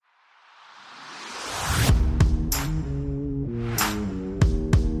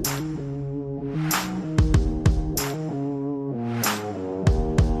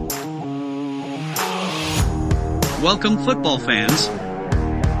Welcome, football fans.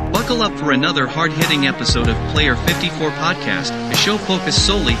 Buckle up for another hard-hitting episode of Player 54 Podcast, a show focused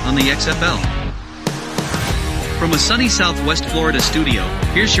solely on the XFL. From a sunny Southwest Florida studio,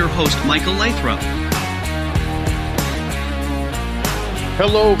 here's your host, Michael Lathrop.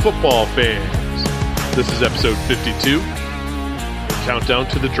 Hello, football fans. This is episode 52, the countdown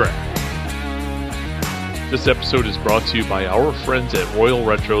to the draft. This episode is brought to you by our friends at Royal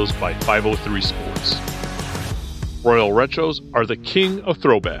Retros by 503 Sports. Royal Retros are the king of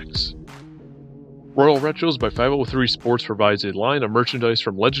throwbacks. Royal Retros by 503 Sports provides a line of merchandise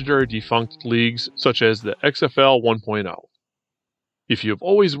from legendary defunct leagues such as the XFL 1.0. If you have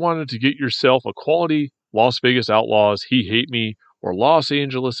always wanted to get yourself a quality Las Vegas Outlaws He Hate Me or Los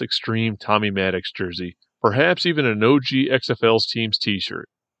Angeles Extreme Tommy Maddox jersey, perhaps even an OG XFL's team's t-shirt,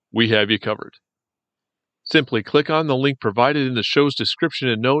 we have you covered. Simply click on the link provided in the show's description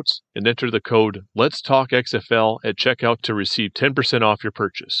and notes and enter the code Let's Talk XFL at checkout to receive 10% off your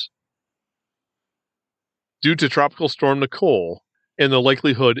purchase. Due to Tropical Storm Nicole and the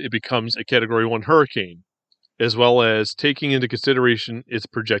likelihood it becomes a Category 1 hurricane, as well as taking into consideration its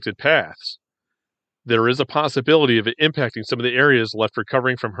projected paths, there is a possibility of it impacting some of the areas left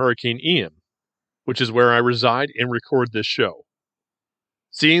recovering from Hurricane Ian, which is where I reside and record this show.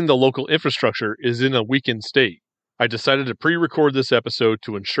 Seeing the local infrastructure is in a weakened state, I decided to pre-record this episode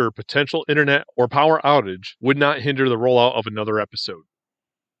to ensure potential internet or power outage would not hinder the rollout of another episode.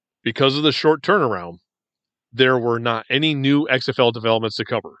 Because of the short turnaround, there were not any new XFL developments to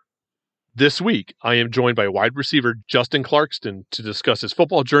cover. This week, I am joined by wide receiver Justin Clarkston to discuss his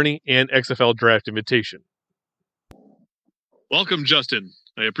football journey and XFL draft invitation. Welcome, Justin.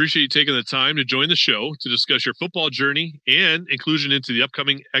 I appreciate you taking the time to join the show to discuss your football journey and inclusion into the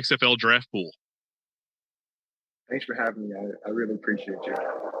upcoming XFL draft pool. Thanks for having me. I really appreciate you.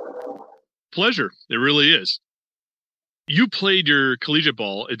 Pleasure. It really is. You played your collegiate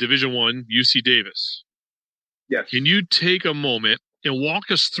ball at Division I UC Davis. Yes. Can you take a moment and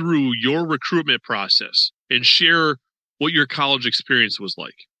walk us through your recruitment process and share what your college experience was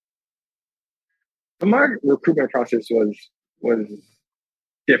like? My recruitment process was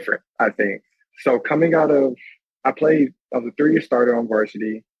different, I think. So coming out of, I was a 3-year starter on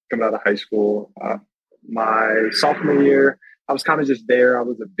varsity coming out of high school. My sophomore year, I was kind of just there. I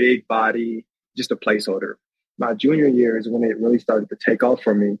was a big body, just a placeholder. My junior year is when it really started to take off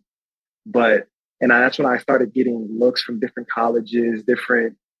for me. That's when I started getting looks from different colleges,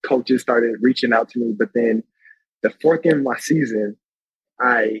 different coaches started reaching out to me. But then the fourth game of my season,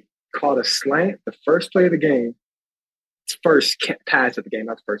 I caught a slant, the first play of the game, first pass of the game,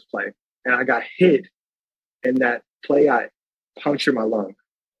 not the first play. And I got hit. And that play, I punctured my lung.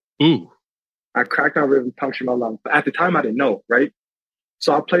 Ooh. I cracked my rib and punctured my lung. But at the time, I didn't know, right?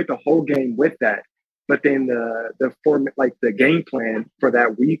 So I played the whole game with that. But then the game plan for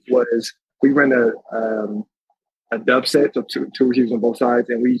that week was we ran a dub set, so two receivers on both sides,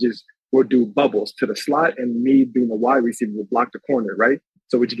 and we just would do bubbles to the slot, and me being the wide receiver would block the corner, right?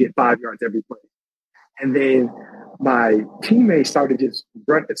 So we just get 5 yards every play. And then my teammate started just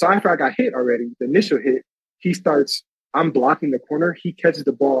run. So after I got hit already, the initial hit, I'm blocking the corner. He catches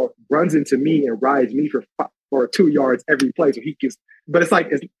the ball, runs into me, and rides me for 2 yards every play. So but it's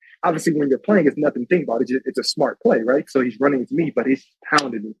obviously when you're playing, it's nothing to think about. It's a smart play, right? So he's running into me, but he's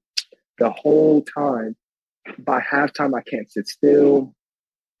pounding me the whole time. By halftime, I can't sit still.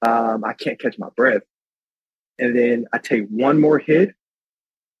 I can't catch my breath. And then I take one more hit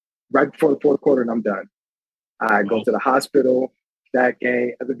right before the fourth quarter, and I'm done. I go to the hospital that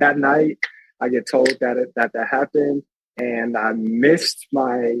night. I get told that happened, and I missed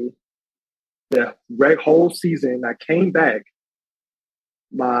the whole season. I came back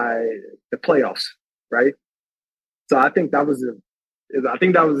the playoffs, right? So I think that was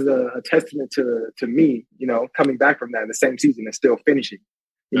a testament to me, coming back from that in the same season and still finishing.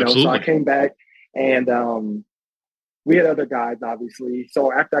 Absolutely. So I came back, and we had other guys, obviously.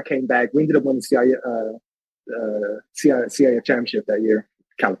 So after I came back, we ended up winning CIF championship that year,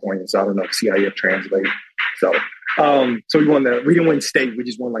 California. So I don't know if CIF translate. So we didn't win state. We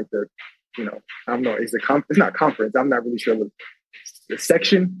just won I don't know. It's not conference. I'm not really sure what the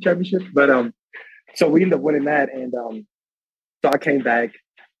section championship, but so we ended up winning that, and so I came back,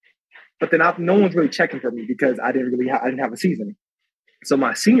 but then no one's really checking for me because I didn't have a season. So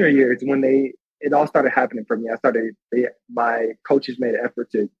my senior year is when it all started happening for me. My coaches made an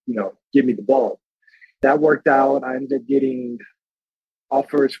effort to, give me the ball. That worked out. I ended up getting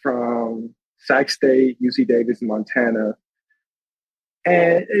offers from Sac State, UC Davis, Montana.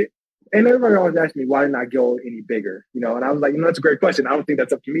 And And everybody always asks me, why didn't I go any bigger? You know, and I was like, that's a great question. I don't think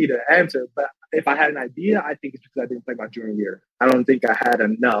that's up to me to answer. But if I had an idea, I think it's because I didn't play my junior year. I don't think I had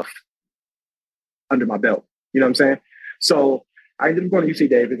enough under my belt. You know what I'm saying? So I ended up going to UC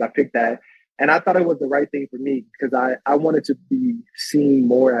Davis. I picked that. And I thought it was the right thing for me because I wanted to be seen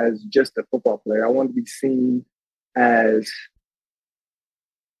more as just a football player. I wanted to be seen as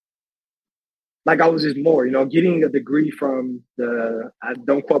like I was just more, getting a degree from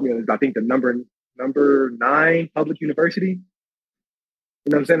don't quote me on this, but I think the number 9 public university. You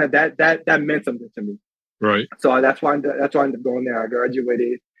know what I'm saying? That meant something to me. Right. So that's why I ended up going there. I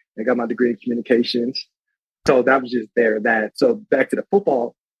graduated and got my degree in communications. So that was just there. So back to the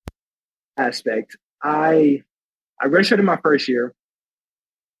football aspect, I redshirted my first year,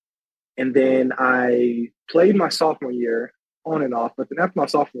 and then I played my sophomore year on and off. But then after my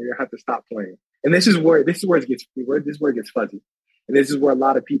sophomore year, I had to stop playing. And this is where it gets fuzzy. And this is where a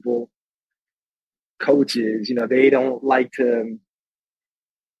lot of people, coaches, they don't like to.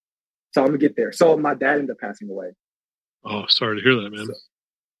 So I'm gonna get there. So my dad ended up passing away. Oh, sorry to hear that, man.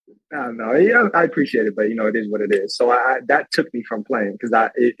 I don't know. Yeah, I appreciate it, but it is what it is. So that took me from playing because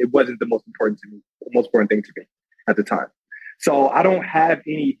it wasn't the most important thing to me at the time. So I don't have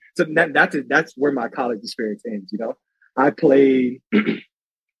any. So that's where my college experience ends. I played.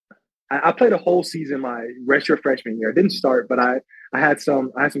 I played a whole season my redshirt freshman year. I didn't start, but I had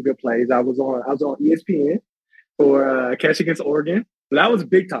some good plays. I was on ESPN for catch against Oregon. So that was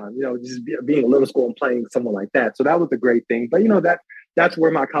big time. Just being a little school and playing someone like that. So that was a great thing. But that's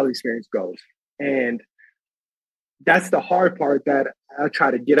where my college experience goes, and that's the hard part that I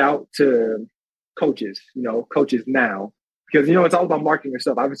try to get out to coaches. Coaches now. Because, it's all about marketing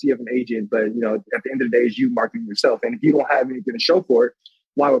yourself. Obviously, you have an agent, but, at the end of the day, it's you marketing yourself. And if you don't have anything to show for it,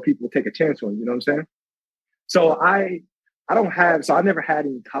 why would people take a chance on you? You know what I'm saying? So I never had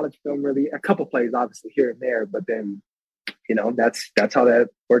any college film really. A couple plays, obviously, here and there. But then, that's how that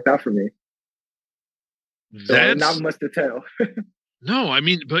worked out for me. So not much to tell. No, I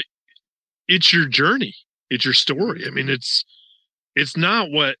mean, but it's your journey. It's your story. I mean, it's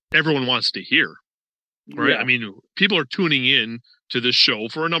not what everyone wants to hear. Right. Yeah. I mean, people are tuning in to this show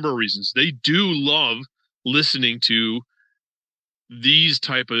for a number of reasons. They do love listening to these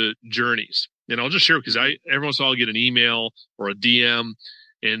type of journeys. And I'll just share because every once in a while I'll get an email or a DM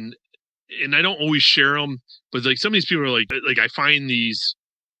and I don't always share them, but like some of these people are like I find these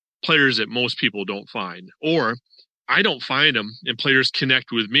players that most people don't find, or I don't find them and players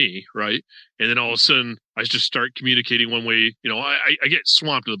connect with me. Right. And then all of a sudden I just start communicating one way. I get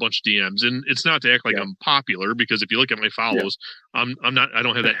swamped with a bunch of DMs, and it's not to act like I'm popular, because if you look at my follows, I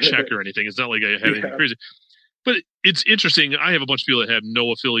don't have that check or anything. It's not like I have anything crazy, but it's interesting. I have a bunch of people that have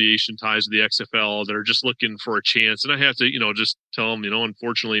no affiliation ties to the XFL that are just looking for a chance. And I have to, just tell them,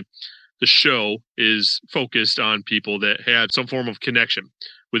 unfortunately the show is focused on people that had some form of connection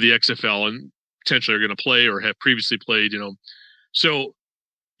with the XFL and potentially are going to play or have previously played, So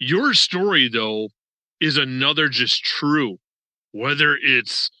your story, though, is another just true, whether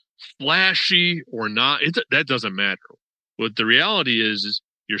it's flashy or not, that doesn't matter. What the reality is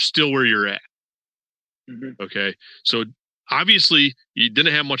you're still where you're at. Mm-hmm. Okay. So obviously you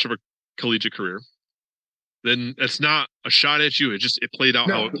didn't have much of a collegiate career. Then that's not a shot at you. It played out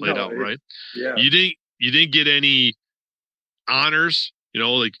how it played out, right? Yeah. You didn't get any honors.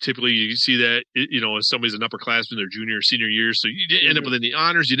 Like typically you see that, as somebody's an upperclassman, their junior or senior year. So you didn't end up with any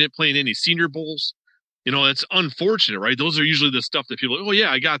honors. You didn't play in any senior bowls. It's unfortunate, right? Those are usually the stuff that people, oh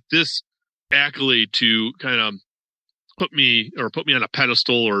yeah, I got this accolade to kind of put me on a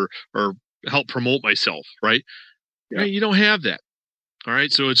pedestal or help promote myself, right? Yeah. Right? You don't have that. All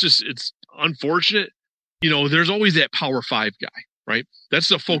right. So it's unfortunate. There's always that Power 5 guy, right? That's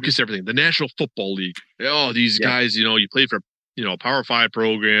the focus, everything. The National Football League. Oh, these guys, you played for Power 5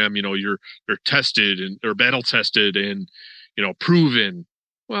 program, you're tested and or battle tested and, proven.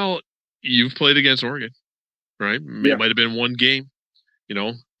 Well, you've played against Oregon, right? It might have been one game,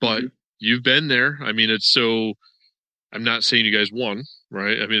 but you've been there. I mean, I'm not saying you guys won,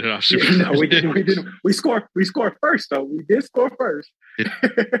 right? I mean, no, we didn't. We scored first, though. We did score first.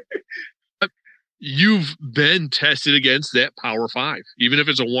 You've been tested against that Power 5, even if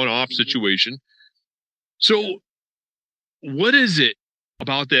it's a one-off situation. So what is it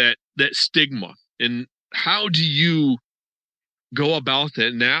about that stigma, and how do you go about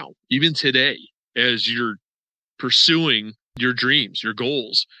that now, even today, as you're pursuing your dreams, your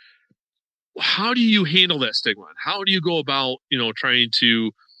goals? How do you handle that stigma? How do you go about, trying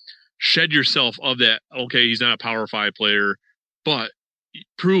to shed yourself of that? Okay, he's not a Power 5 player, but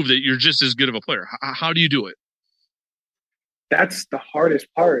prove that you're just as good of a player. How do you do it? that's the hardest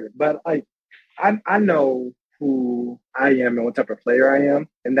part. But like, I know who I am and what type of player I am,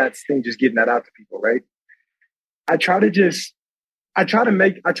 and that's thing just getting that out to people, right? I try to just I try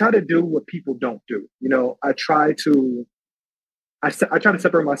to do what people don't do. You know, I try to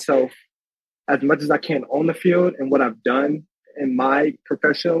separate myself as much as I can on the field and what I've done in my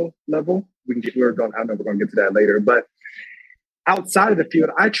professional level. I know we're going to get to that later, but outside of the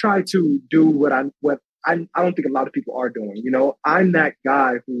field, I try to do what I don't think a lot of people are doing. You know, I'm that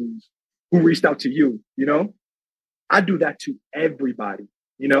guy who reached out to you. You know, I do that to everybody.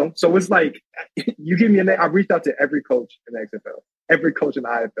 You know, so it's like you give me a name. I reached out to every coach in the XFL, every coach in the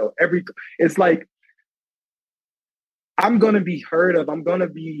IFL. It's like I'm gonna be heard of. I'm gonna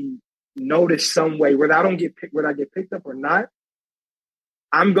be noticed some way, whether I get picked up or not.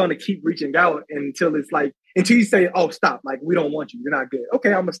 I'm gonna keep reaching out until you say, "Oh, stop! Like we don't want you. You're not good." Okay,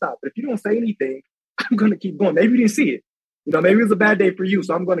 I'm gonna stop. But if you don't say anything, I'm gonna keep going. Maybe you didn't see it. You know, maybe it was a bad day for you,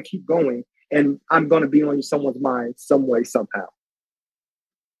 so I'm gonna keep going, and I'm gonna be on someone's mind some way, somehow.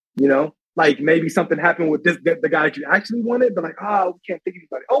 You know, like maybe something happened with the guy that you actually wanted, but like, we can't think of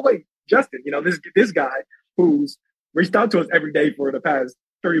anybody. Oh wait, Justin, you know, this guy who's reached out to us every day for the past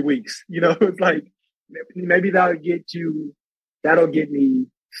 3 weeks. You know, it's like maybe that'll get me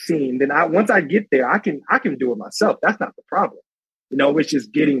seen. Then once I get there, I can do it myself. That's not the problem. You know, it's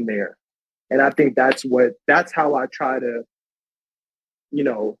just getting there. And I think that's how I try to, you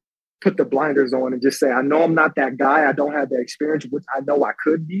know, put the blinders on and just say, I know I'm not that guy. I don't have the experience, which I know I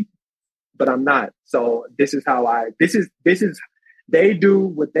could be, but I'm not. So this is they do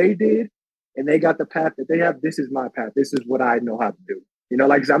what they did and they got the path that they have. This is my path. This is what I know how to do. You know,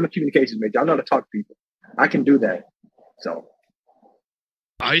 like I'm a communications major. I know how to talk to people. I can do that. So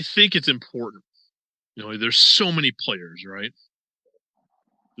I think it's important. You know, there's so many players, right?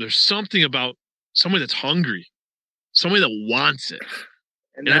 There's something about someone that's hungry, somebody that wants it.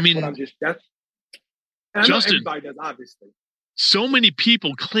 And that's what I'm Justin, everybody does, obviously. So many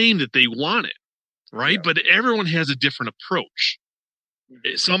people claim that they want it, right? Yeah. But everyone has a different approach.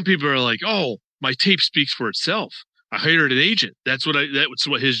 Mm-hmm. Some people are like, "Oh, my tape speaks for itself. I hired an agent. That's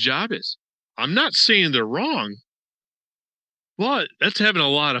what his job is." I'm not saying they're wrong, but that's having a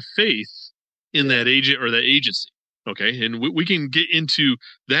lot of faith in that agent or that agency. Okay, and we can get into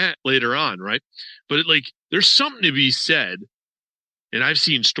that later on, right? But there's something to be said. And I've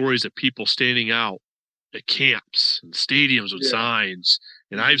seen stories of people standing out at camps and stadiums with signs.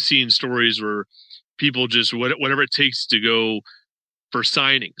 And I've seen stories where people just, whatever it takes to go for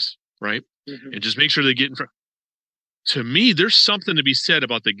signings, right? Mm-hmm. And just make sure they get in front. To me, there's something to be said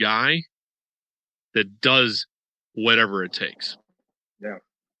about the guy that does whatever it takes. Yeah.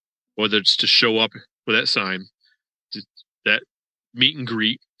 Whether it's to show up with that sign, that meet and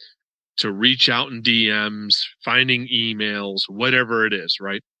greet, to reach out in DMs, finding emails, whatever it is,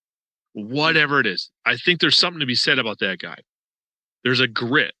 right? Whatever it is. I think there's something to be said about that guy. There's a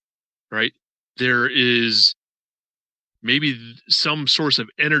grit, right? There is maybe some source of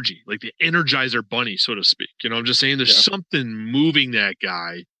energy, like the Energizer Bunny, so to speak. You know, I'm just saying there's something moving that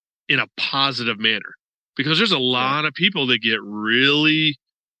guy in a positive manner, because there's a lot of people that get really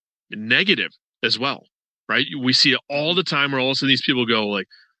negative as well, right? We see it all the time where all of a sudden these people go like,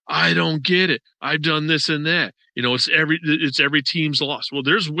 I don't get it. I've done this and that. You know, it's every team's loss. Well,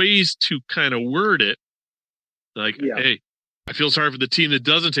 there's ways to kind of word it like, hey, I feel sorry for the team that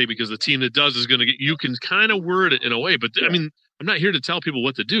doesn't take, because the team that does is going to get, you can kind of word it in a way. But I mean, I'm not here to tell people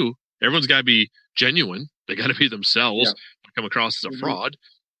what to do. Everyone's got to be genuine. They got to be themselves, come across as a fraud.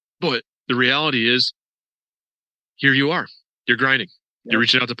 But the reality is, here you are. You're grinding. You're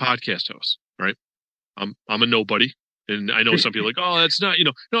reaching out to podcast hosts, right? I'm a nobody. And I know some people are like, oh, that's not, you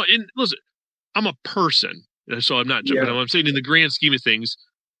know, no, and listen, I'm a person. So I'm not, but I'm saying in the grand scheme of things,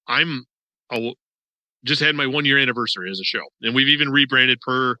 just had my 1 year anniversary as a show. And we've even rebranded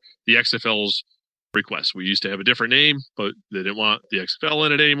per the XFL's request. We used to have a different name, but they didn't want the XFL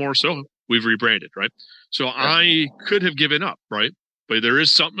in it anymore. So we've rebranded, right? So I could have given up, right? But there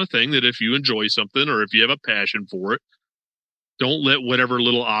is a thing that if you enjoy something or if you have a passion for it, don't let whatever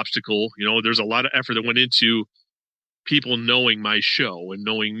little obstacle, you know, there's a lot of effort that went into people knowing my show and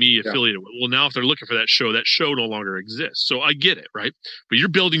knowing me affiliated with. Well, now if they're looking for that show no longer exists. So I get it, right? But you're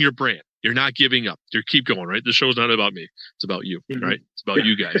building your brand. You're not giving up. You keep going, right? The show's not about me. It's about you, right? It's about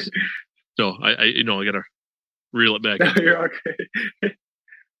you guys. So I got to reel it back. No, you're okay.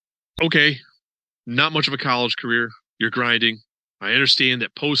 Okay. Not much of a college career. You're grinding. I understand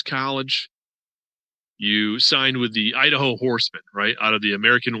that post-college, you signed with the Idaho Horsemen, right? Out of the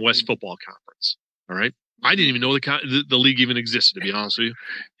American West Football Conference. All right. I didn't even know the league even existed, to be honest with you.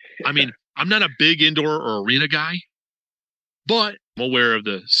 I mean, I'm not a big indoor or arena guy, But I'm aware of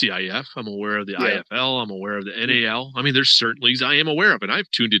the CIF. I'm aware of the IFL. I'm aware of the NAL. I mean, there's certain leagues I am aware of, and I've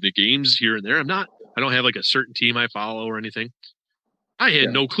tuned into games here and there. I don't have like a certain team I follow or anything. I had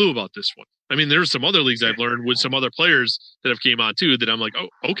no clue about this one. I mean, there's some other leagues I've learned with some other players that have came on too that I'm like, oh,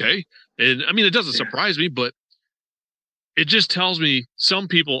 okay. And I mean, it doesn't surprise me, but it just tells me some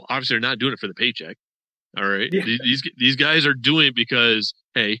people obviously are not doing it for the paycheck. All right. Yeah. These guys are doing it because,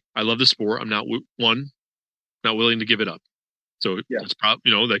 hey, I love the sport. I'm not willing to give it up. So it's probably,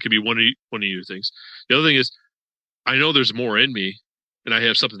 that could be one of your things. The other thing is, I know there's more in me, and I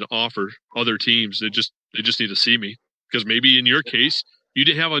have something to offer other teams. They just need to see me, because maybe in your case you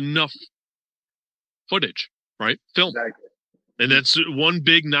didn't have enough footage, right? Film. Exactly. And that's one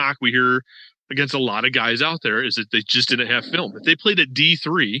big knock we hear against a lot of guys out there, is that they just didn't have film. If they played at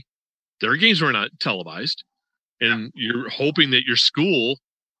D3, their games were not televised, and you're hoping that your school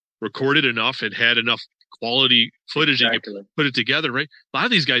recorded enough and had enough quality footage and you can put it together, right? A lot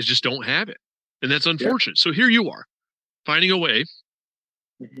of these guys just don't have it, and that's unfortunate. So here you are finding a way.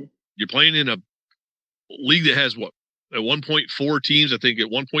 Mm-hmm. You're playing in a league that has what, at 1.4 teams, I think at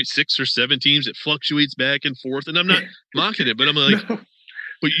 1.6 or 7 teams. It fluctuates back and forth, and I'm not mocking it, but I'm like,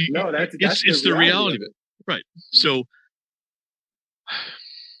 it's the reality of it, right? So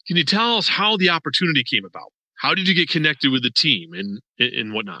can you tell us how the opportunity came about? How did you get connected with the team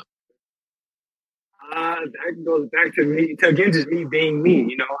and whatnot? That goes back to me, again, just me being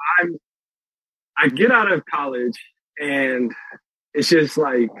me. I get out of college and it's just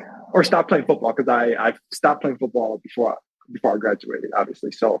like, or stop playing football, because I stopped playing football before I graduated,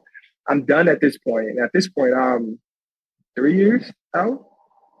 obviously. So I'm done at this point. And at this point, I'm 3 years out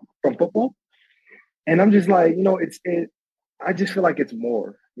from football. And I'm just like, I just feel like it's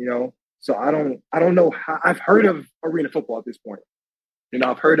more, So I don't know how. I've heard of arena football at this point.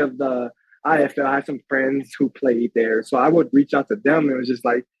 I've heard of the IFL. I had some friends who played there. So I would reach out to them, and it was just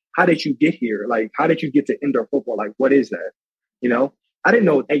like, how did you get here? Like, how did you get to indoor football? Like, what is that? I didn't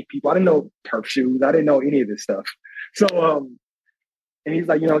know 8 people. I didn't know turf shoes. I didn't know any of this stuff. So, and he's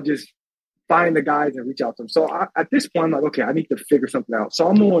like, just find the guys and reach out to them. So at this point, I'm like, okay, I need to figure something out. So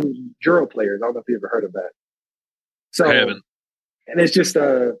I'm on Juro Players. I don't know if you ever heard of that. So, I haven't. And it's just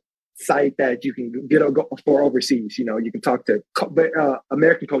a site that you can get for overseas. You can talk to, but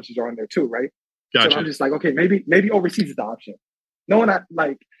American coaches are on there too, right? Gotcha. So I'm just like, okay, maybe overseas is the option.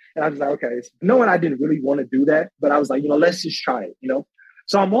 And I was like, okay, knowing I didn't really want to do that, but I was like, let's just try it,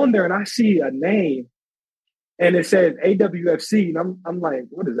 So I'm on there and I see a name and it says AWFC, and I'm like,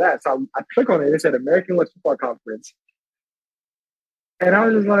 what is that? So I click on it. It said American West Football Conference. And I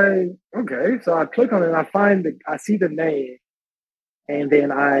was just like, okay. So I click on it and I see the name. And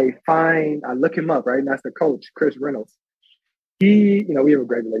then I look him up, right? And that's the coach, Chris Reynolds. We have a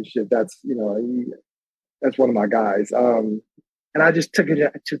great relationship. That's, that's one of my guys. And I just took a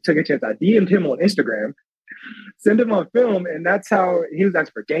chance. I DM'd him on Instagram, send him on film, and that's how he was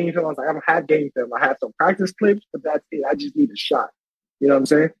asking for game film. I was like, I don't have game film. I have some practice clips, but that's it. I just need a shot. You know what I'm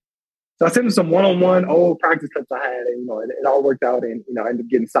saying? So I sent him some one-on-one old practice clips I had, and it all worked out, and I ended up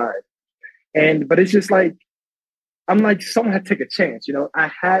getting signed. But it's just like, I'm like, someone had to take a chance,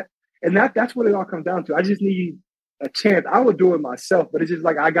 that's what it all comes down to. I just need a chance. I would do it myself, but it's just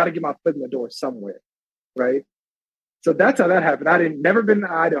like, I got to get my foot in the door somewhere, right? So that's how that happened. Never been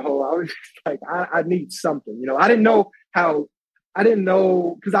to Idaho. I was just like, I need something, I didn't know,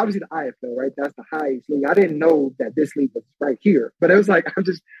 because obviously the IFL, right? That's the highest league. I didn't know that this league was right here, but it was like, I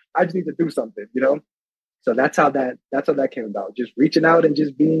just need to do something, So that's how that came about. Just reaching out and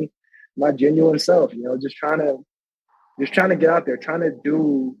just being my genuine self, just trying to get out there, trying to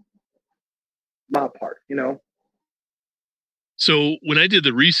do my part, So when I did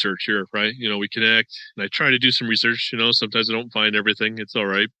the research here, right, we connect and I try to do some research, sometimes I don't find everything. It's all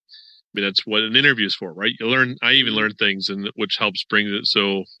right. I mean, that's what an interview is for, right? I even learn things, and which helps bring it.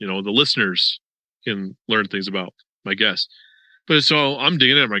 So, the listeners can learn things about my guests. But so I'm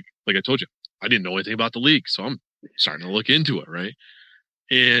digging in. I'm like I told you, I didn't know anything about the league. So I'm starting to look into it. Right.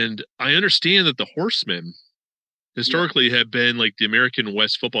 And I understand that the Horsemen historically have been like the American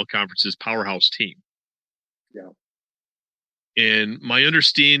West Football Conference's powerhouse team. Yeah. And my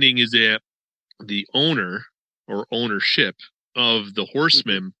understanding is that the owner or ownership of the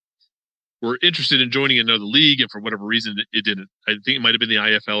Horsemen were interested in joining another league, and for whatever reason, it didn't. I think it might have been the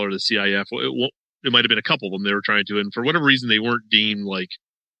IFL or the CIF. It might have been a couple of them they were trying to, and for whatever reason, they weren't deemed like,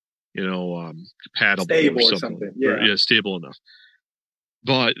 compatible stable or something. Yeah, stable enough.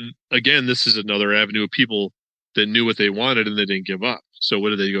 But again, this is another avenue of people that knew what they wanted and they didn't give up. So what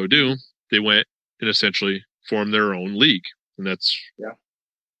did they go do? They went and essentially formed their own league. And that's,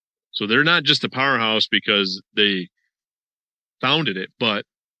 so they're not just a powerhouse because they founded it, but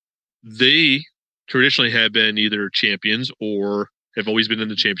they traditionally have been either champions or have always been in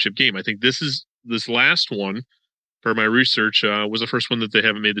the championship game. I think this last one, per my research, was the first one that they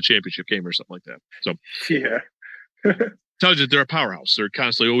haven't made the championship game or something like that. So Yeah. tells you they're a powerhouse. They're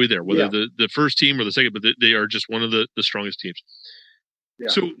constantly always there, whether the first team or the second, but they are just one of the strongest teams. Yeah.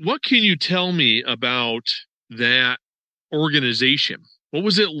 So what can you tell me about that organization? What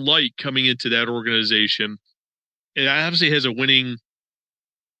was it like coming into that organization? It obviously has a winning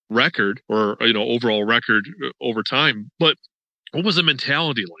record or, overall record over time, but what was the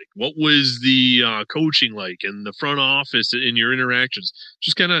mentality like? What was the coaching like in the front office in your interactions?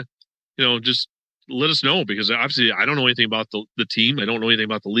 Just kind of, just let us know, because obviously I don't know anything about the team. I don't know anything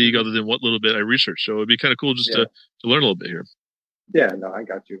about the league other than what little bit I researched. So it'd be kind of cool just to learn a little bit here. Yeah, no, I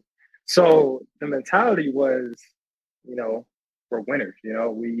got you. So the mentality was, we're winners.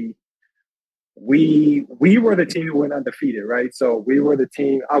 We were the team who went undefeated, right? So we were the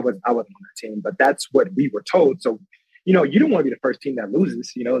team. I wasn't on the team, but that's what we were told. So, you don't want to be the first team that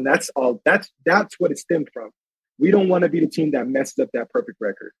loses, and that's all. That's what it stemmed from. We don't want to be the team that messed up that perfect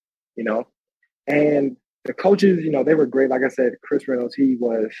record, And the coaches, they were great. Like I said, Chris Reynolds, he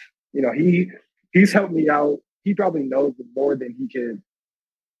was, he's helped me out. He probably knows more than he can,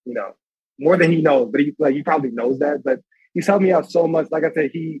 more than he knows. But he probably knows that. But he's helped me out so much. Like I said,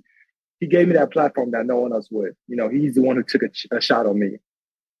 he gave me that platform that no one else would. He's the one who took a shot on me.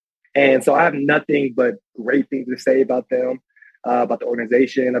 And so I have nothing but great things to say about them, about the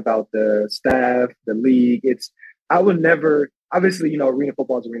organization, about the staff, the league. I would never, obviously, arena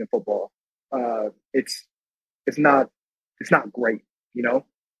football is arena football. It's not great,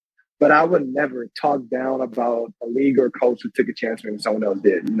 but I would never talk down about a league or coach who took a chance when someone else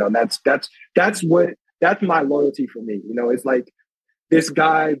did. That's my loyalty for me. It's like this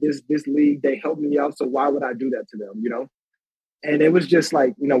guy, this league, they helped me out. So why would I do that to them? And it was just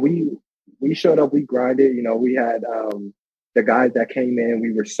like, we showed up, we grinded, we had the guys that came in,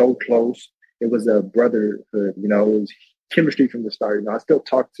 we were so close. It was a brotherhood, it was chemistry from the start. I still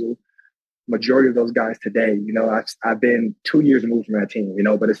talk to majority of those guys today. I've been 2 years removed from that team,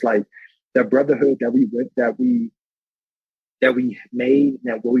 but it's like the brotherhood that we made,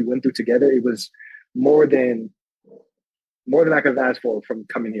 that what we went through together, it was more than I could have asked for from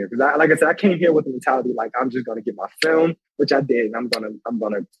coming here. Because like I said, I came here with the mentality like I'm just gonna get my film, which I did, and I'm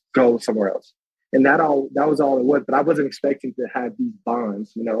gonna go somewhere else. And that was all it was. But I wasn't expecting to have these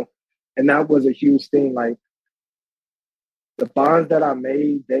bonds, and that was a huge thing. Like the bonds that I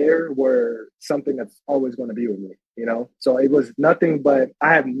made there were something that's always going to be with me, So it was nothing but,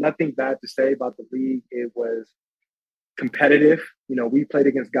 I have nothing bad to say about the league. It was competitive. We played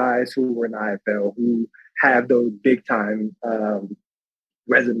against guys who were in the IFL, who have those big time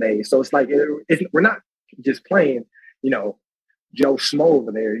resumes. So it's like, we're not just playing, Joe Schmo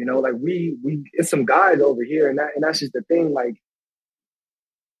over there, like we it's some guys over here. And that's just the thing. Like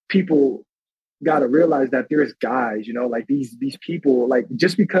people got to realize that there's guys, like these people, like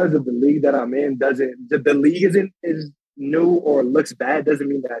just because of the league that I'm in the league is new or looks bad doesn't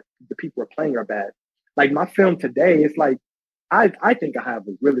mean that the people are playing are bad. Like my film today, it's like, I think I have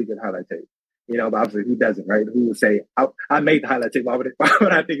a really good highlight tape, but obviously who doesn't, right? Who would say, I made the highlight tape, why would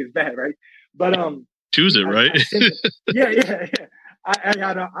I think it's bad, right? But choose it, right? Yeah.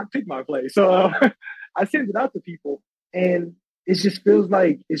 I pick my play. So I send it out to people, and it just feels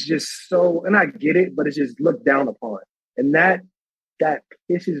like it's just so, and I get it, but it's just looked down upon. And that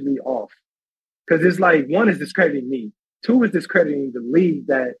pisses me off. Because it's like, one is discrediting me. Two is discrediting the league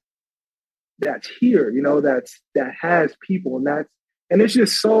that's here, that has people, and it's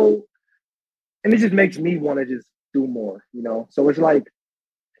just so, and it just makes me want to just do more, So it's like,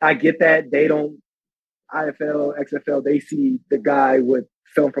 I get that they don't, IFL, XFL, they see the guy with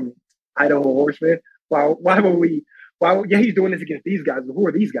film from Idaho Horseman. Why would we? He's doing this against these guys, but who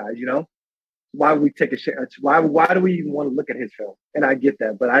are these guys? Why would we take a chance? Why do we even want to look at his film? And I get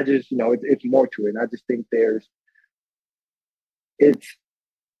that, but I just, it's more to it. And I just think it's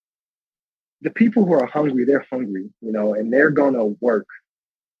the people who are hungry, they're hungry, and they're going to work.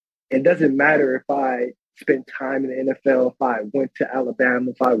 It doesn't matter if I spent time in the NFL, if I went to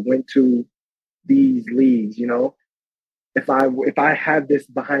Alabama, if I went to these leagues, if I have this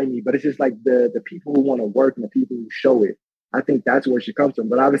behind me, but it's just like the people who want to work and the people who show it. I think that's where she comes from.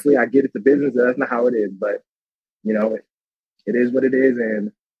 But obviously I get it's a business, and that's not how it is. But, it is what it is.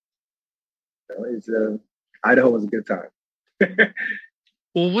 And it's Idaho was a good time.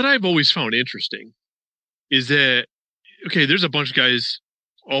 Well, what I've always found interesting is that, okay, there's a bunch of guys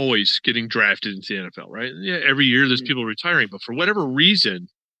always getting drafted into the NFL, right? Yeah, every year there's people retiring, but for whatever reason,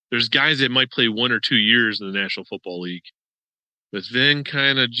 there's guys that might play 1 or 2 years in the National Football League but then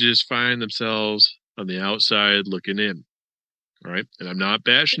kind of just find themselves on the outside looking in. All right. And I'm not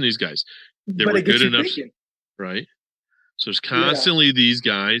bashing these guys. They but were it gets good you enough. thinking. Right. So there's constantly these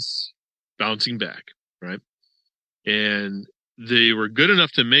guys bouncing back. Right. And they were good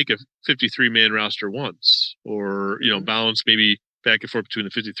enough to make a 53-man roster once, or, bounce maybe back and forth between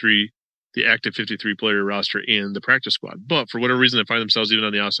the active 53-player roster and the practice squad. But for whatever reason, they find themselves even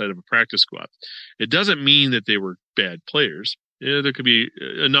on the outside of a practice squad. It doesn't mean that they were bad players. There could be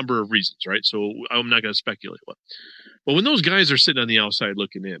a number of reasons, right? So I'm not going to speculate what. But when those guys are sitting on the outside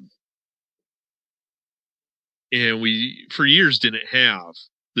looking in, and we, for years, didn't have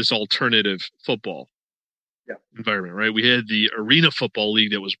this alternative football environment, right? We had the Arena Football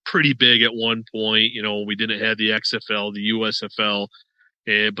League that was pretty big at one point. We didn't have the XFL, the USFL,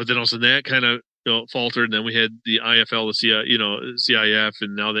 but then also that kind of faltered. And then we had the IFL, the CIF,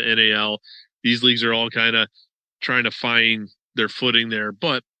 and now the NAL. These leagues are all kind of trying to find their footing there.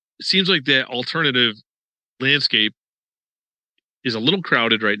 But it seems like that alternative landscape is a little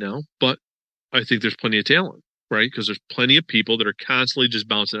crowded right now, but I think there's plenty of talent, right? Because there's plenty of people that are constantly just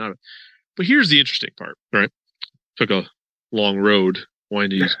bouncing out of it. But here's the interesting part, right? Took a long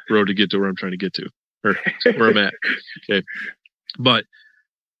windy road to get to where I'm trying to get to, or where I'm at. Okay. But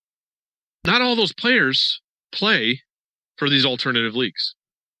not all those players play for these alternative leagues.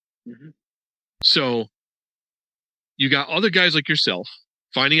 Mm-hmm. So you got other guys like yourself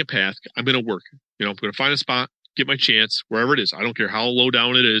finding a path. I'm going to work. I'm going to find a spot, get my chance wherever it is. I don't care how low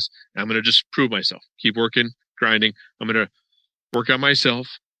down it is. I'm going to just prove myself. Keep working, grinding. I'm going to work on myself,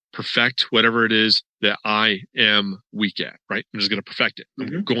 perfect whatever it is that I am weak at, right? I'm just going to perfect it.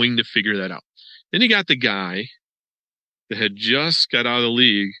 Mm-hmm. I'm going to figure that out. Then you got the guy that had just got out of the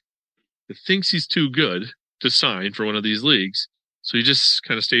league that thinks he's too good to sign for one of these leagues. So he just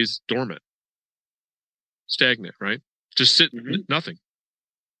kind of stays dormant, stagnant, right? Just sitting, nothing.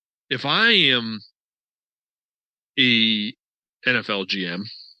 If I am a NFL GM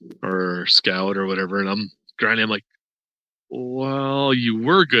or scout or whatever, and I'm grinding, I'm like, well, you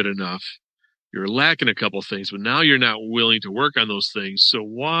were good enough. You're lacking a couple things, but now you're not willing to work on those things. So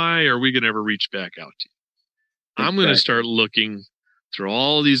why are we going to ever reach back out to you? I'm going to start looking through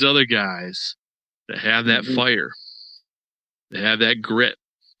all these other guys that have that fire, that have that grit,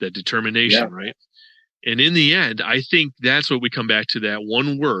 that determination, right? And in the end, I think that's what we come back to, that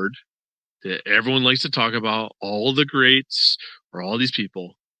one word that everyone likes to talk about, all the greats or all these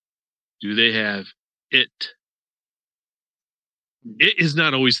people. Do they have it? It is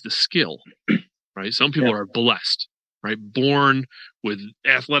not always the skill, right? Some people are blessed, right? Born with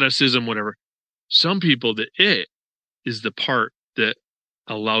athleticism, whatever. Some people, the it is the part that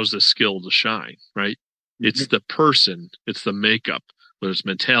allows the skill to shine, right? It's the person, it's the makeup, whether it's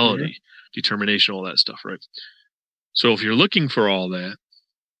mentality, determination, all that stuff, right? So if you're looking for all that,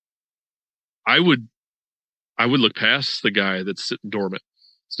 I would look past the guy that's sitting dormant,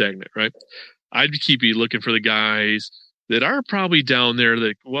 stagnant, right? I'd keep looking for the guys that are probably down there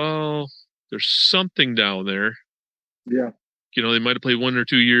that, well, there's something down there. Yeah. They might have played 1 or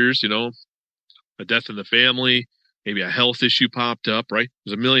 2 years, a death in the family, maybe a health issue popped up, right?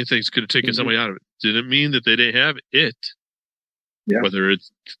 There's a million things could have taken somebody out of it. Didn't mean that they didn't have it. Yeah. Whether it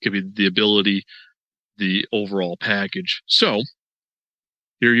could be the ability, the overall package. So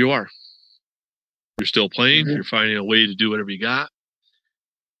here you are. You're still playing. You're finding a way to do whatever you got.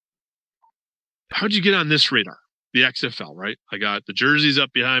 How'd you get on this radar? The XFL, right? I got the jerseys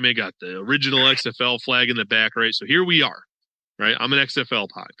up behind me. I got the original XFL flag in the back, right? So here we are, right? I'm an XFL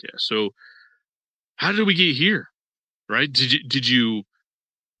podcast. So how did we get here, right? Did you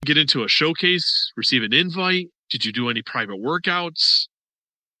get into a showcase, receive an invite? Did you do any private workouts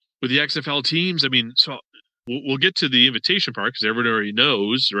with the XFL teams? I mean, so we'll get to the invitation part because everybody already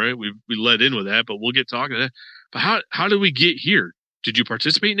knows, right? We led in with that, but we'll get talking to that. But how did we get here? Did you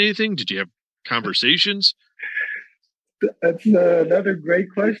participate in anything? Did you have conversations? That's another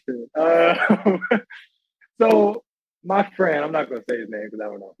great question. So my friend, I'm not going to say his name because I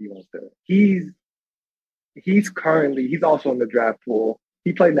don't know if he wants to. He's also in the draft pool.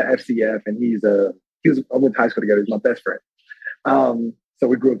 He played in the FCF, and I went to high school together. He's my best friend. So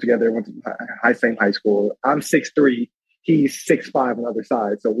we grew up together. Went to same high school. I'm 6'3". He's 6'5" on the other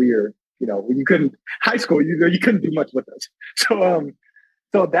side. So we're, you couldn't high school. You couldn't do much with us.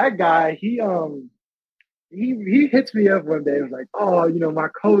 So that guy, he hits me up one day and was like, oh, my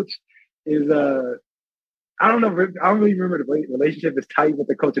coach is I don't really remember the relationship is tight with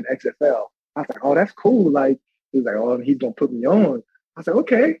the coach in XFL. I was like, oh, that's cool. Like, he was like, oh, he's gonna put me on. I was like,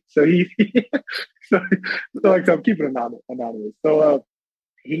 okay. So so I'm keeping it anonymous. So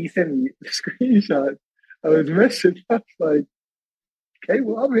he sent me a screenshot of his message. I was like, okay,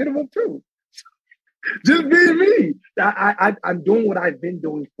 well, I'm hitting him too. Just being me. I'm doing what I've been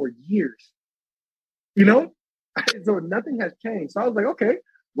doing for years. You know? So nothing has changed. So I was like, okay,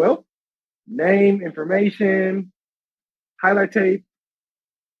 well, name, information, highlight tape,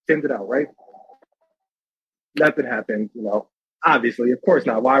 send it out, right? Nothing happened, obviously, of course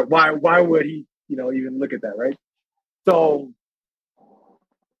not. Why would he, even look at that, right? So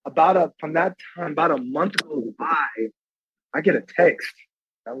from that time, about a month goes by, I get a text.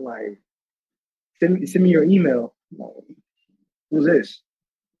 I'm like, send me your email. Like, who's this?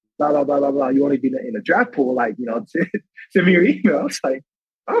 Blah, blah, blah, blah, blah. You want to be in the draft pool? Like, send me your email. I was like,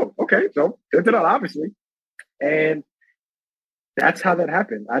 oh, okay. So sent it out, obviously. And that's how that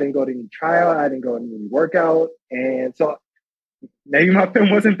happened. I didn't go to any tryout. I didn't go to any workout. And so maybe my film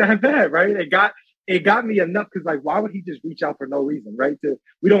wasn't that bad, right? It got me enough because, like, why would he just reach out for no reason, right?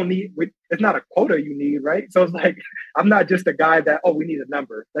 It's not a quota you need, right? So it's like, I'm not just a guy that, we need a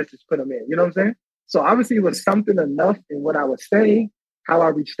number. Let's just put him in. You know what I'm saying? So obviously it was something enough in what I was saying, how I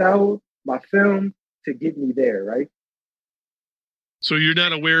reached out, my film, to get me there, right? So you're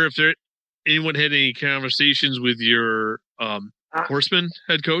not aware if anyone had any conversations with your Horseman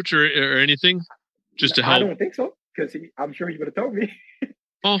head coach or anything, just to help? I don't think so, because I'm sure he would have told me.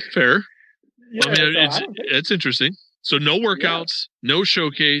 Oh, fair. Yeah, I mean, it's interesting. So no workouts, no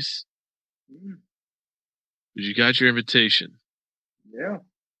showcase. But you got your invitation. Yeah.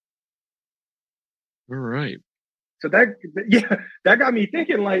 All right. So that got me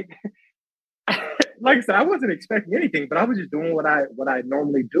thinking, like I said, I wasn't expecting anything, but I was just doing what I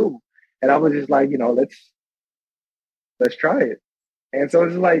normally do. And I was just like, let's try it. And so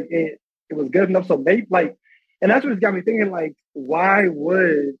it's like, it was good enough. So maybe and that's what got me thinking, like, why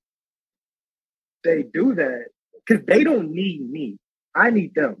would they do that? Because they don't need me. I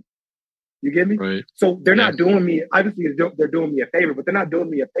need them. You get me? Right. So they're not doing me, obviously they're doing me a favor, but they're not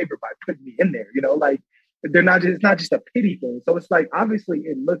doing me a favor by putting me in there, they're not just, it's not just a pity thing. So it's like, obviously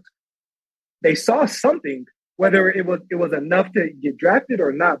they saw something, whether it was enough to get drafted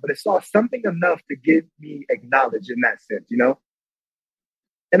or not, but it saw something enough to get me acknowledged in that sense,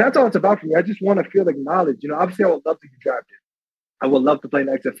 And that's all it's about for me. I just want to feel acknowledged. Obviously I would love to get drafted. I would love to play in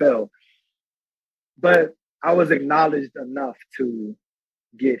the XFL. But I was acknowledged enough to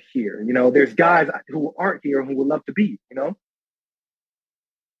get here. There's guys who aren't here who would love to be,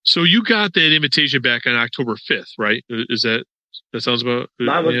 So you got that invitation back on October 5th, right? Is that sounds about?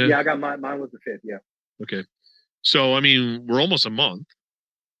 Mine was, I got mine was the 5th, yeah. Okay. So, I mean, we're almost a month.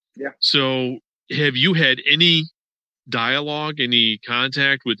 Yeah. So have you had any dialogue, any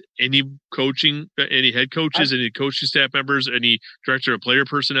contact with any head coaches, any coaching staff members, any director of player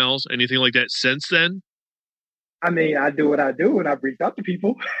personnel, anything like that since then? I mean, I do what I do, and I've reached out to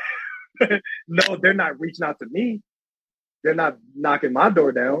people. No, they're not reaching out to me. They're not knocking my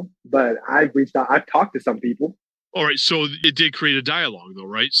door down, but I've reached out. I've talked to some people. All right, so it did create a dialogue, though,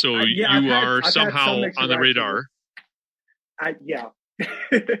 right? So you are somehow on the radar. Yeah.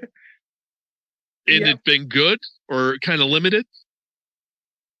 And it's been good or kind of limited?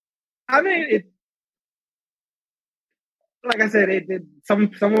 I mean, like I said, some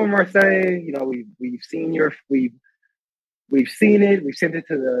of them are saying, we've seen we've seen it, we've sent it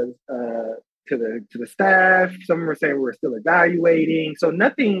to the staff. Some of them are saying we're still evaluating. So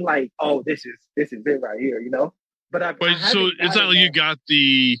nothing like, oh, this is it right here, But so it's not like you got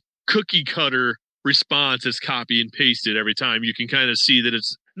the cookie cutter response that's copy and pasted every time. You can kind of see that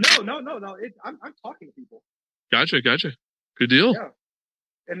it's no. I'm talking to people. Gotcha. Good deal. Yeah.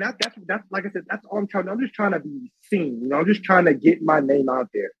 And that's like I said, that's all I'm trying. I'm just trying to be seen. I'm just trying to get my name out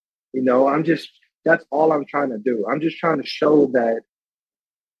there. That's all I'm trying to do. I'm just trying to show that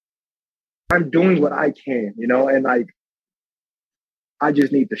I'm doing what I can, and like I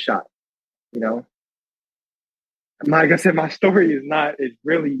just need the shot, Like I said, my story is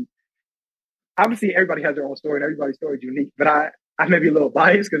really, obviously everybody has their own story and everybody's story is unique, but I may be a little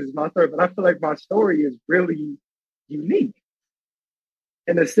biased because it's my story, but I feel like my story is really unique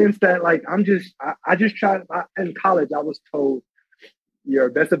in the sense that, like, I just try. In college, I was told your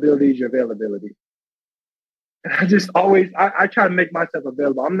best ability is your availability. And I just always, I try to make myself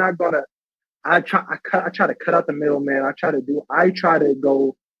available. I'm not going to, I try to cut out the middleman. I try to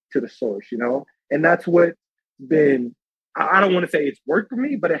go to the source, and that's what been, I don't want to say it's worked for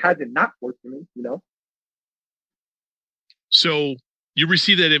me, but it hasn't not worked for me, So you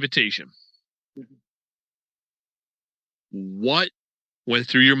received that invitation. Mm-hmm. What went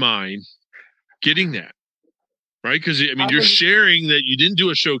through your mind getting that? Right? Because, I mean, you're sharing that you didn't do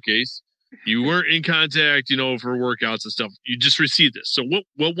a showcase. You weren't in contact, for workouts and stuff. You just received this. So what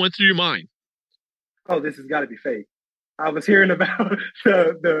went through your mind? Oh, this has got to be fake. I was hearing about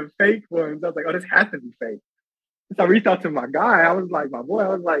the fake ones. I was like, oh, this has to be fake. So I reached out to my guy. I was like, my boy, I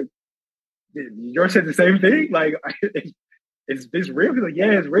was like, yours said the same thing? Like, it's real? He's like,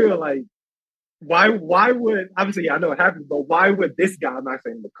 yeah, it's real. Like, why would, obviously, I know it happens, but why would this guy, I'm not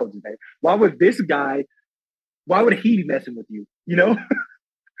saying the coach's name, why would he be messing with you? You know?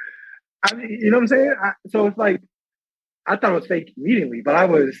 I mean, you know what I'm saying? So it's like, I thought it was fake immediately, but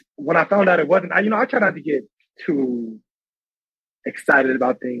when I found out it wasn't, I try not to get too excited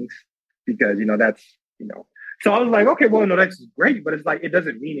about things because, that's, so I was like, okay, well, no, that's great, but it's like, it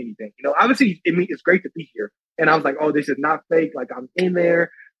doesn't mean anything. Obviously it's great to be here. And I was like, oh, this is not fake. Like I'm in there,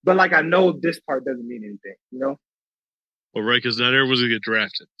 but like, I know this part doesn't mean anything, Well, right. Cause not everyone's gonna get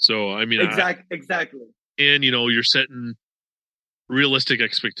drafted. So, I mean, exactly. And, you're setting realistic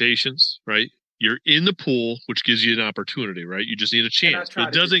expectations, right? You're in the pool, which gives you an opportunity, right? You just need a chance, but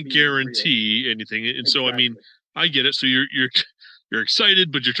it doesn't guarantee anything. And so, I mean, I get it. So you're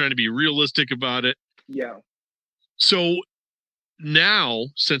excited, but you're trying to be realistic about it. Yeah. So now,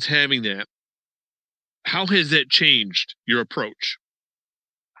 since having that, how has that changed your approach?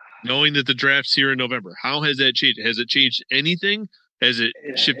 Knowing that the draft's here in November, how has that changed? Has it changed anything? Has it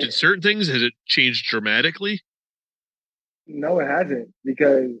shifted certain things? Has it changed dramatically? No, it hasn't.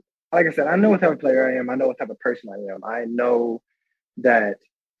 Because, like I said, I know what type of player I am. I know what type of person I am. I know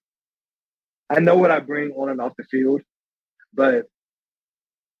what I bring on and off the field. But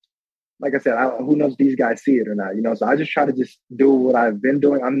like I said, who knows if these guys see it or not, So I just try to just do what I've been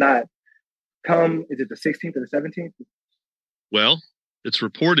doing. I'm not is it the 16th or the 17th? Well, it's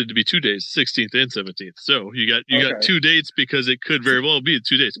reported to be 2 days, 16th and 17th. So you got 2 dates because it could very well be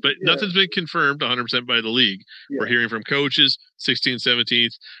 2 days, but nothing's been confirmed 100% by the league. Yeah. We're hearing from coaches 16th,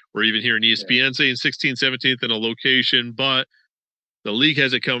 17th. We're even hearing ESPN saying 16th, 17th in a location, but the league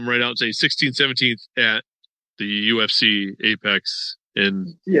has it come right out and say 16th, 17th at the UFC Apex.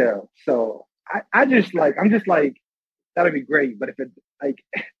 And so I'm just like, that'd be great. But if it like,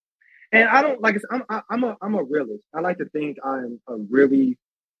 and I don't like, I'm a realist. I like to think I'm a really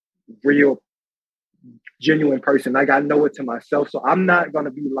real, genuine person. Like I know it to myself. So I'm not going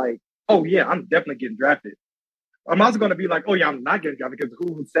to be like, oh yeah, I'm definitely getting drafted. I'm also going to be like, oh yeah, I'm not getting drafted because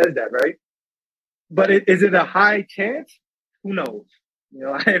who says that, right? But is it a high chance? Who knows?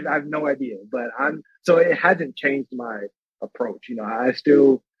 I have no idea. But so it hasn't changed my approach. I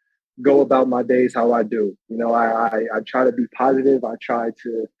still go about my days how I do. I try to be positive. I try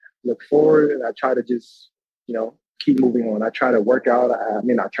to look forward, and I try to just keep moving on. I try to work out.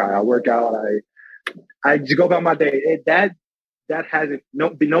 I work out. I just go about my day. That hasn't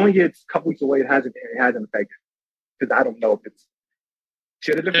knowing it's a couple weeks away. It hasn't affected because I don't know if it's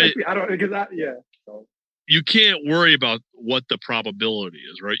should it affect me. I don't because so. You can't worry about what the probability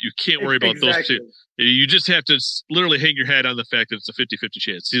is, right? You can't worry about those two. You just have to literally hang your hat on the fact that it's a 50-50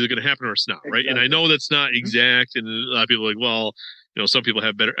 chance. It's either going to happen or it's not, right? And I know that's not exact, and a lot of people are like, well, some people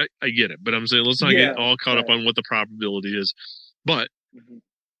have better. I get it, but I'm saying let's not get all caught up on what the probability is. But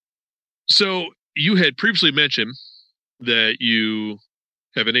so you had previously mentioned that you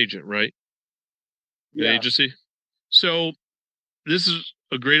have an agent, right? An agency. So this is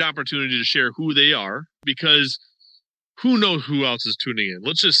a great opportunity to share who they are, because who knows who else is tuning in.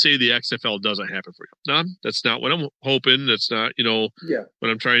 Let's just say the XFL doesn't happen for you. No, that's not what I'm hoping. That's not,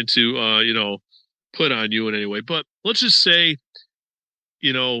 what I'm trying to, put on you in any way. But let's just say,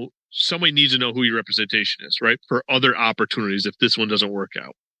 somebody needs to know who your representation is, right? For other opportunities if this one doesn't work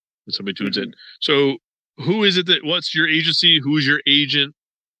out and somebody tunes in. So who is it what's your agency? Who's your agent?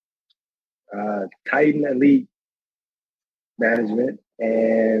 Titan Elite Management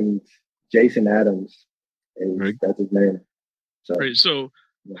and Jason Adams. That's his name. So, right. So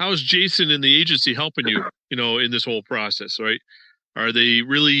how's Jason and the agency helping you, in this whole process, right? Are they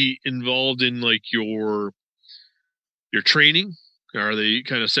really involved in like your training? Are they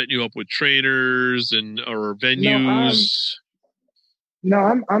kind of setting you up with trainers or venues?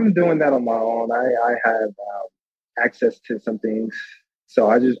 No, I'm doing that on my own. I have access to some things, so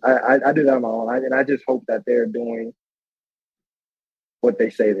I do that on my own. And I just hope that they're doing what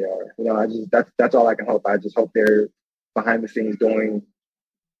they say they are. That's all I can hope. I just hope they're behind the scenes doing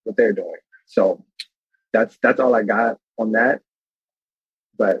what they're doing. So that's all I got on that.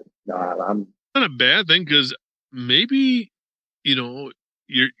 But I'm not a bad thing, because maybe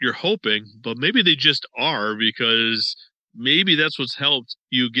you're hoping, but maybe they just are, because maybe that's what's helped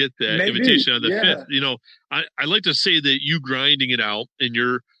you get that invitation on the 5th. I like to say that you grinding it out and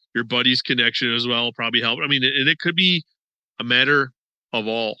your buddy's connection as well probably helped. I mean, and it could be a matter of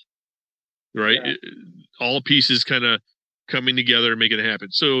all, right? All pieces kind of coming together and making it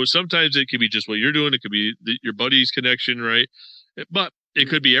happen. So sometimes it could be just what you're doing. It could be your buddy's connection, right? But it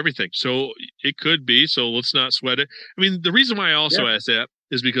could be everything. So it could be. So let's not sweat it. I mean, the reason why I also asked that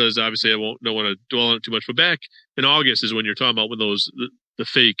is because obviously I don't want to dwell on it too much. But back in August is when you're talking about when the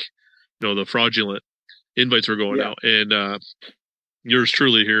fake, the fraudulent invites were going out, and yours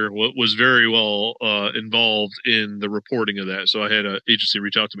truly here was very well involved in the reporting of that. So I had an agency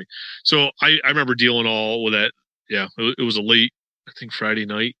reach out to me. So I remember dealing all with that. Yeah, it was a late, I think Friday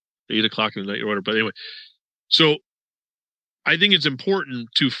night, 8:00 in the night or whatever. But anyway, so I think it's important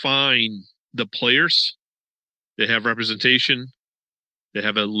to find the players that have representation, that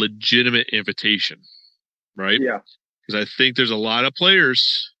have a legitimate invitation, right? Yeah. Because I think there's a lot of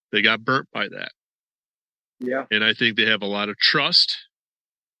players that got burnt by that. Yeah. And I think they have a lot of trust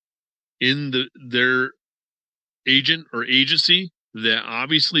in their agent or agency that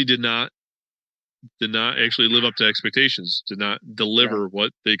obviously did not actually live up to expectations, did not deliver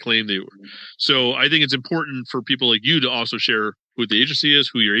what they claimed they were. So I think it's important for people like you to also share who the agency is,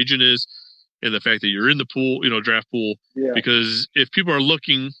 who your agent is, and the fact that you're in the pool, draft pool. Yeah. Because if people are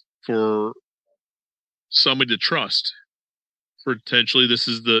looking for somebody to trust, potentially this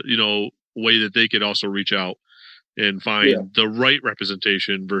is the, way that they could also reach out and find the right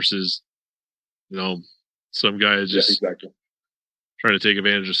representation versus, some guy is just trying to take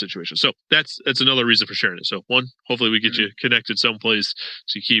advantage of the situation. So that's another reason for sharing it. So one, hopefully we get you connected someplace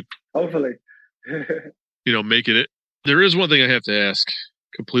to keep hopefully making it. There is one thing I have to ask,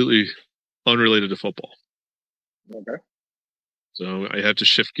 completely unrelated to football. Okay. So I have to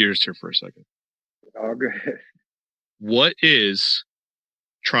shift gears here for a second. Oh, good. What is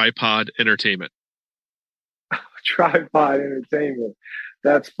Tripod Entertainment? Tripod Entertainment.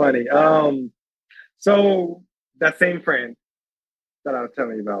 That's funny. So that same friend that I was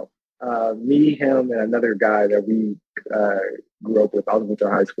telling you about, me, him, and another guy that we grew up with all the way to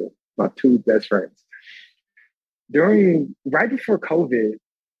high school, my two best friends. Right before COVID,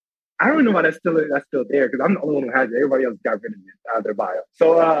 I don't know why that's still there because I'm the only one who has it. Everybody else got rid of it out of their bio.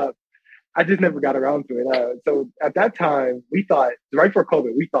 So I just never got around to it. So at that time, we thought right before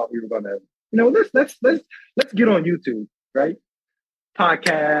COVID, we thought we were gonna, let's get on YouTube, right?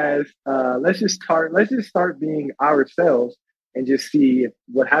 Podcast. Let's just start being ourselves and just see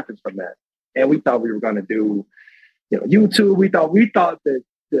what happens from that. And we thought we were gonna do, YouTube. We thought that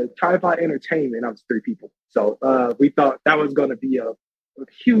the Tripod Entertainment. I was 3 people, so we thought that was gonna be a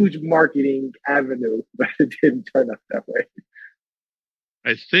huge marketing avenue, but it didn't turn out that way.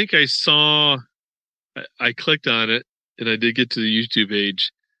 I think I clicked on it and I did get to the YouTube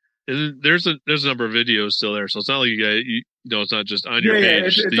page, and there's a number of videos still there. So it's not like you guys, it's not just on your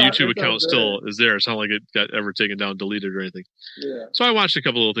page. The YouTube account still is there. It's not like it got ever taken down, deleted or anything. Yeah. So I watched a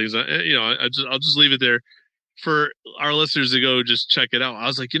couple little things. I'll just leave it there for our listeners to go just check it out. I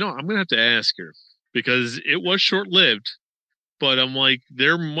was like, I'm going to have to ask her because it was short lived, but I'm like,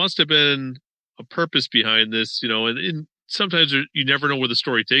 there must have been a purpose behind this, and sometimes you never know where the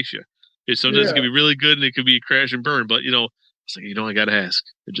story takes you. Sometimes it can be really good and it could be crash and burn, but it's like, I got to ask.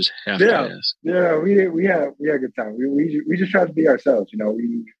 I just have to ask. Yeah, we had a good time. We just tried to be ourselves.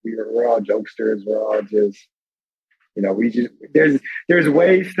 We're all jokesters. We're all just, there's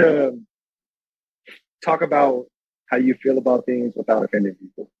ways to talk about how you feel about things without offending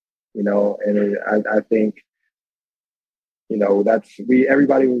people, and I think,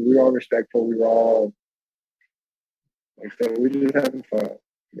 everybody, we were all respectful. We were all, like I said, we're just having fun,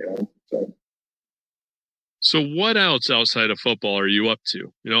 So what else outside of football are you up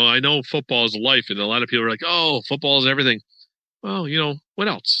to? I know football is life, and a lot of people are like, oh, football is everything. Well, what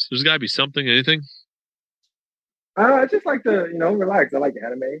else? There's got to be something, anything? I just like to, relax. I like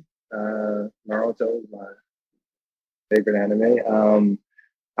anime. Naruto is my favorite anime.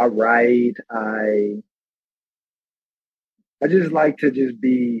 I write. I just like to just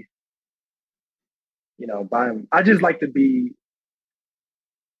be, I just like to be,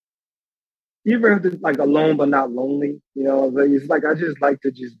 even like alone but not lonely. It's like I just like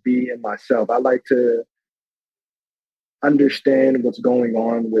to just be in myself. I like to understand what's going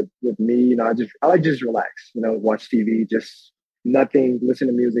on with me. I like just relax. Watch TV, just nothing, listen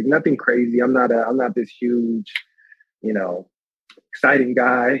to music, nothing crazy. I'm not this huge, exciting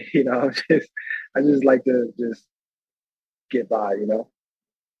guy. I just like to just get by.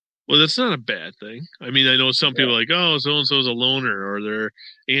 Well, that's not a bad thing. I mean, I know some people are like, oh, so-and-so's a loner or they're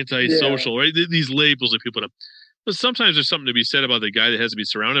antisocial, right? These labels that people put. But sometimes there's something to be said about the guy that has to be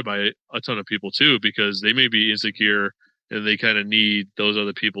surrounded by a ton of people too, because they may be insecure and they kind of need those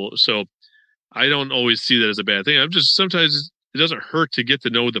other people. So I don't always see that as a bad thing. I'm just sometimes it doesn't hurt to get to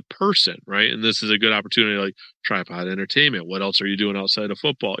know the person, right? And this is a good opportunity, like Tripod Entertainment. What else are you doing outside of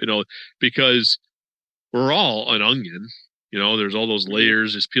football? Because we're all an onion. There's all those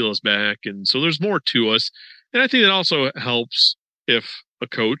layers, just peel us back. And so there's more to us. And I think it also helps if a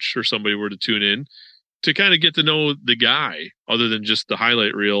coach or somebody were to tune in to kind of get to know the guy other than just the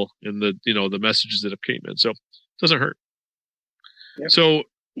highlight reel and the messages that have came in. So it doesn't hurt. Yep. So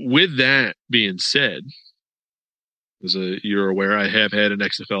with that being said, as you're aware, I have had an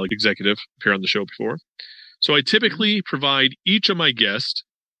XFL executive appear on the show before. So I typically provide each of my guests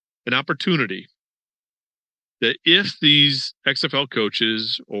an opportunity that if these XFL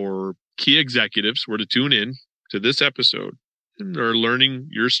coaches or key executives were to tune in to this episode and are learning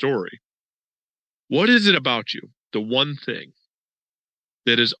your story, what is it about you, the one thing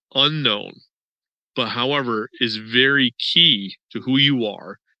that is unknown, but however is very key to who you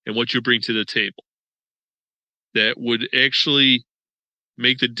are and what you bring to the table, that would actually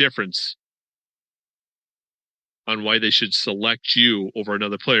make the difference on why they should select you over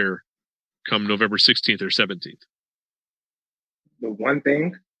another player come November 16th or 17th? The one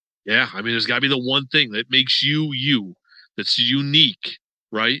thing? Yeah, there's got to be the one thing that makes you you, that's unique,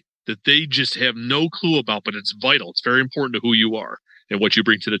 right? That they just have no clue about, but it's vital. It's very important to who you are and what you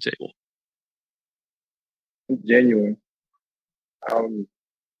bring to the table. Genuine.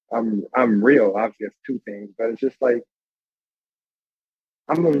 I'm real. Obviously, it's two things, but it's just like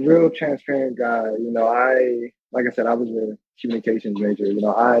I'm a real transparent guy. Like I said, I was a communications major.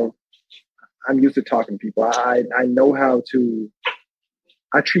 I'm used to talking to people. I know how to.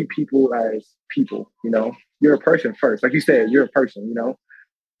 I treat people as people. You're a person first, like you said. You're a person.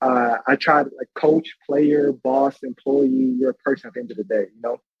 I try to coach, player, boss, employee. You're a person at the end of the day.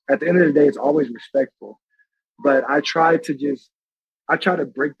 At the end of the day, it's always respectful. But I try to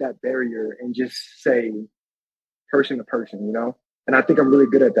break that barrier and just say person to person, and I think I'm really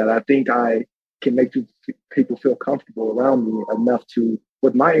good at that. I think I can make people feel comfortable around me enough to,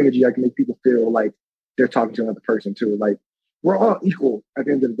 with my energy, I can make people feel like they're talking to another person too. Like we're all equal at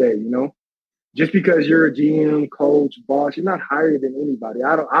the end of the day, just because you're a GM, coach, boss, you're not higher than anybody.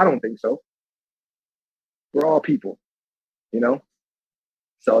 I don't think so. We're all people,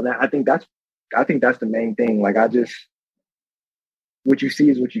 So I think that's the main thing. Like what you see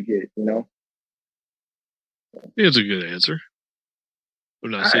is what you get, It's a good answer.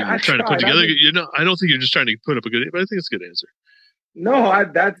 I'm not saying you're trying to put together. I don't think you're just trying to put up a good, but I think it's a good answer. No,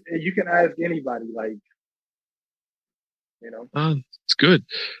 you can ask anybody, It's good.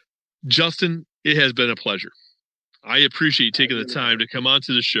 Justin, it has been a pleasure. I appreciate you taking the time to come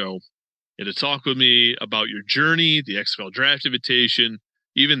onto the show and to talk with me about your journey, the XFL draft invitation,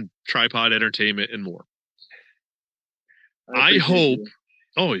 even Tripod Entertainment and more. I hope,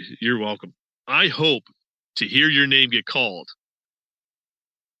 you're welcome. I hope to hear your name get called.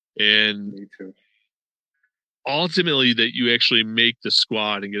 And me too. Ultimately that you actually make the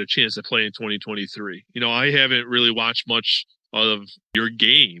squad and get a chance to play in 2023. I haven't really watched much of your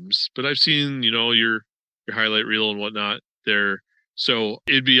games, but I've seen, your highlight reel and whatnot there. So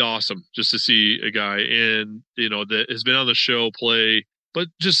it'd be awesome just to see a guy that has been on the show play, but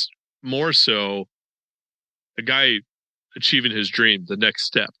just more so a guy achieving his dream, the next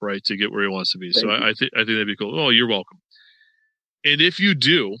step, right, to get where he wants to be. So I think that'd be cool. Oh, you're welcome. And if you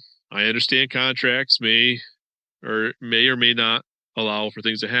do, I understand contracts may or may not allow for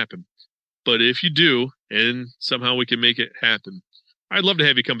things to happen. But if you do, and somehow we can make it happen, I'd love to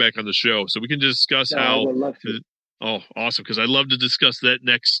have you come back on the show so we can discuss I would love to. Oh, awesome. Because I'd love to discuss that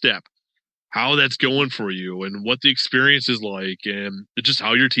next step, how that's going for you and what the experience is like and just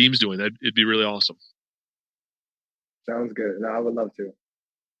how your team's doing. It'd be really awesome. Sounds good. No, I would love to.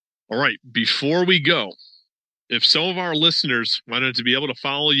 All right. Before we go, if some of our listeners wanted to be able to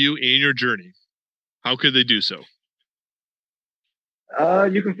follow you and your journey, how could they do so?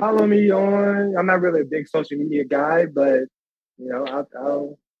 You can follow me on. I'm not really a big social media guy, but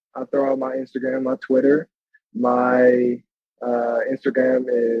I'll throw out my Instagram, my Twitter. My Instagram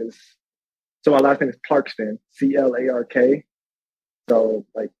is my last name is Clarkston, CLARK. So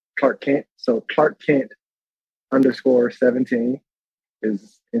like Clark Kent. So Clark Kent _17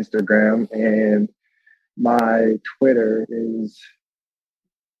 is Instagram, and my Twitter is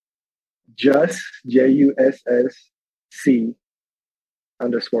just JUSSC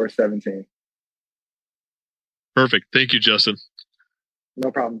 _17. Perfect. Thank you, Justin.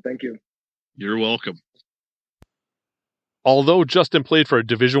 No problem. Thank you. You're welcome. Although Justin played for a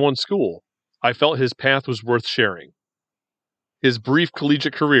Division I school, I felt his path was worth sharing. His brief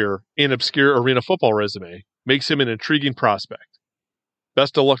collegiate career and obscure arena football resume makes him an intriguing prospect.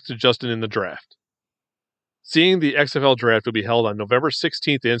 Best of luck to Justin in the draft. Seeing the XFL Draft will be held on November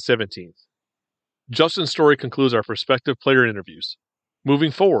 16th and 17th. Justin's story concludes our prospective player interviews. Moving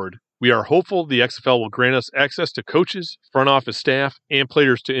forward, we are hopeful the XFL will grant us access to coaches, front office staff, and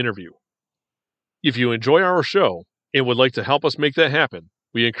players to interview. If you enjoy our show and would like to help us make that happen,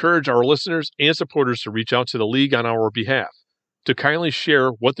 we encourage our listeners and supporters to reach out to the league on our behalf, to kindly share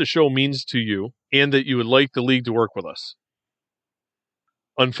what the show means to you and that you would like the league to work with us.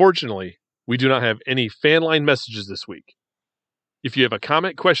 Unfortunately, we do not have any fan line messages this week. If you have a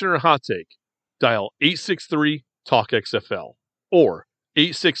comment, question, or hot take, dial 863-TALK-XFL or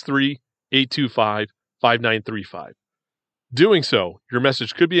 863-825-5935. Doing so, your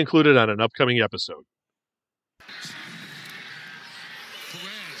message could be included on an upcoming episode.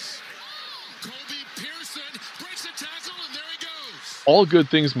 All good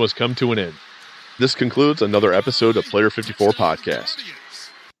things must come to an end. This concludes another episode of Player 54 Podcast.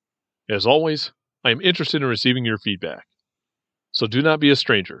 As always, I am interested in receiving your feedback. So do not be a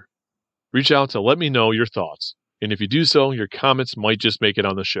stranger. Reach out to let me know your thoughts, and if you do so, your comments might just make it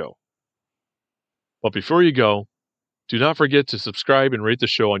on the show. But before you go, do not forget to subscribe and rate the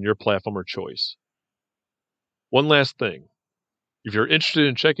show on your platform of choice. One last thing. If you're interested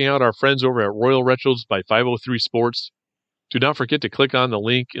in checking out our friends over at Royal Retros by 503 Sports, do not forget to click on the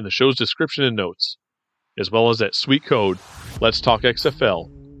link in the show's description and notes, as well as that sweet code, Let's Talk XFL,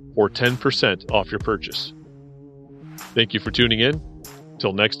 for 10% off your purchase. Thank you for tuning in.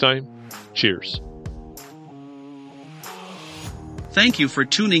 Till next time, cheers. Thank you for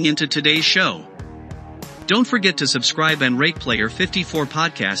tuning into today's show. Don't forget to subscribe and rate Player 54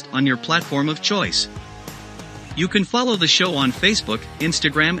 Podcast on your platform of choice. You can follow the show on Facebook,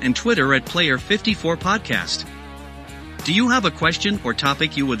 Instagram, and Twitter at Player 54 Podcast. Do you have a question or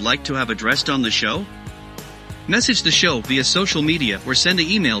topic you would like to have addressed on the show? Message the show via social media or send an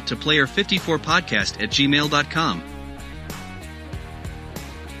email to player54podcast@gmail.com.